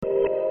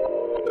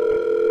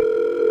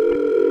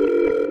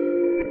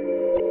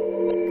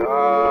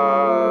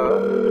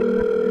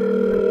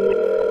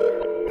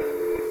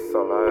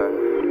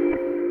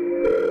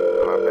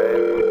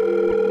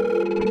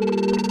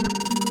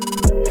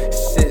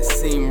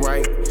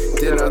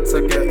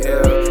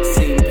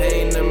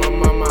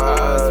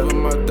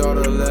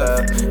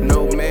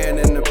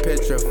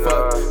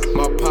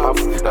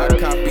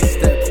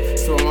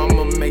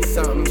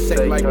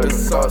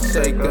salt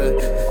shaker.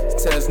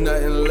 Test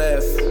nothing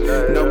less.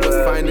 No what's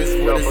fine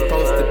is what it's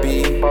supposed to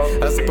be.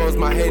 I suppose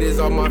my haters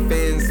are my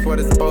fans, what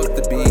it's supposed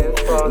to be.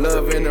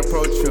 Love and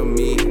approach from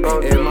me,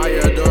 admire,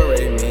 adore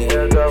me.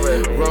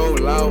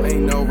 Roll out,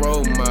 ain't no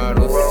role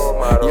models.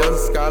 Young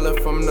scholar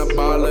from the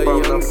baller,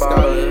 young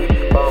scholar.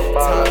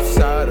 Top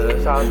shotter,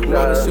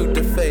 wanna shoot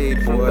the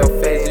fade, boy.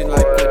 Fade you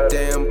like a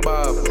damn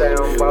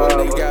bobber.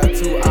 Only got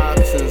two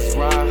options,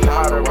 ride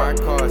hot or ride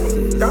cautious.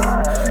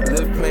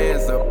 Live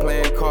plans or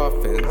plan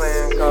coffins.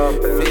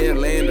 Fear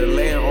land or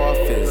land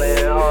office.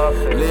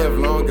 Live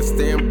long and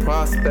stand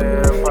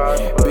prosper.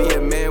 Be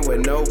a man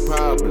with no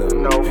problem.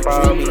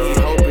 Dreaming, he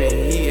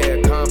hoping he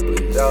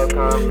accomplished.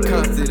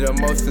 Constant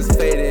emotions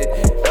faded.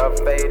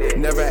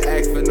 Never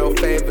ask for no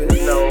favors.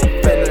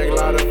 Been a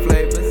lot of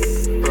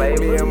flavors.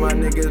 Me and my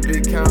niggas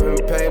be counting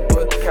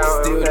paper.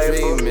 Still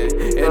dreaming,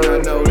 and I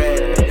know that.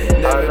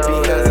 Never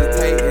be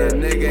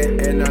hesitating, nigga,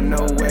 and I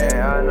know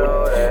where.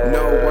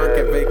 No work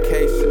and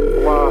vacation.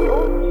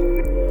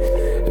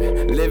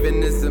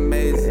 Living is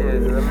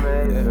amazing.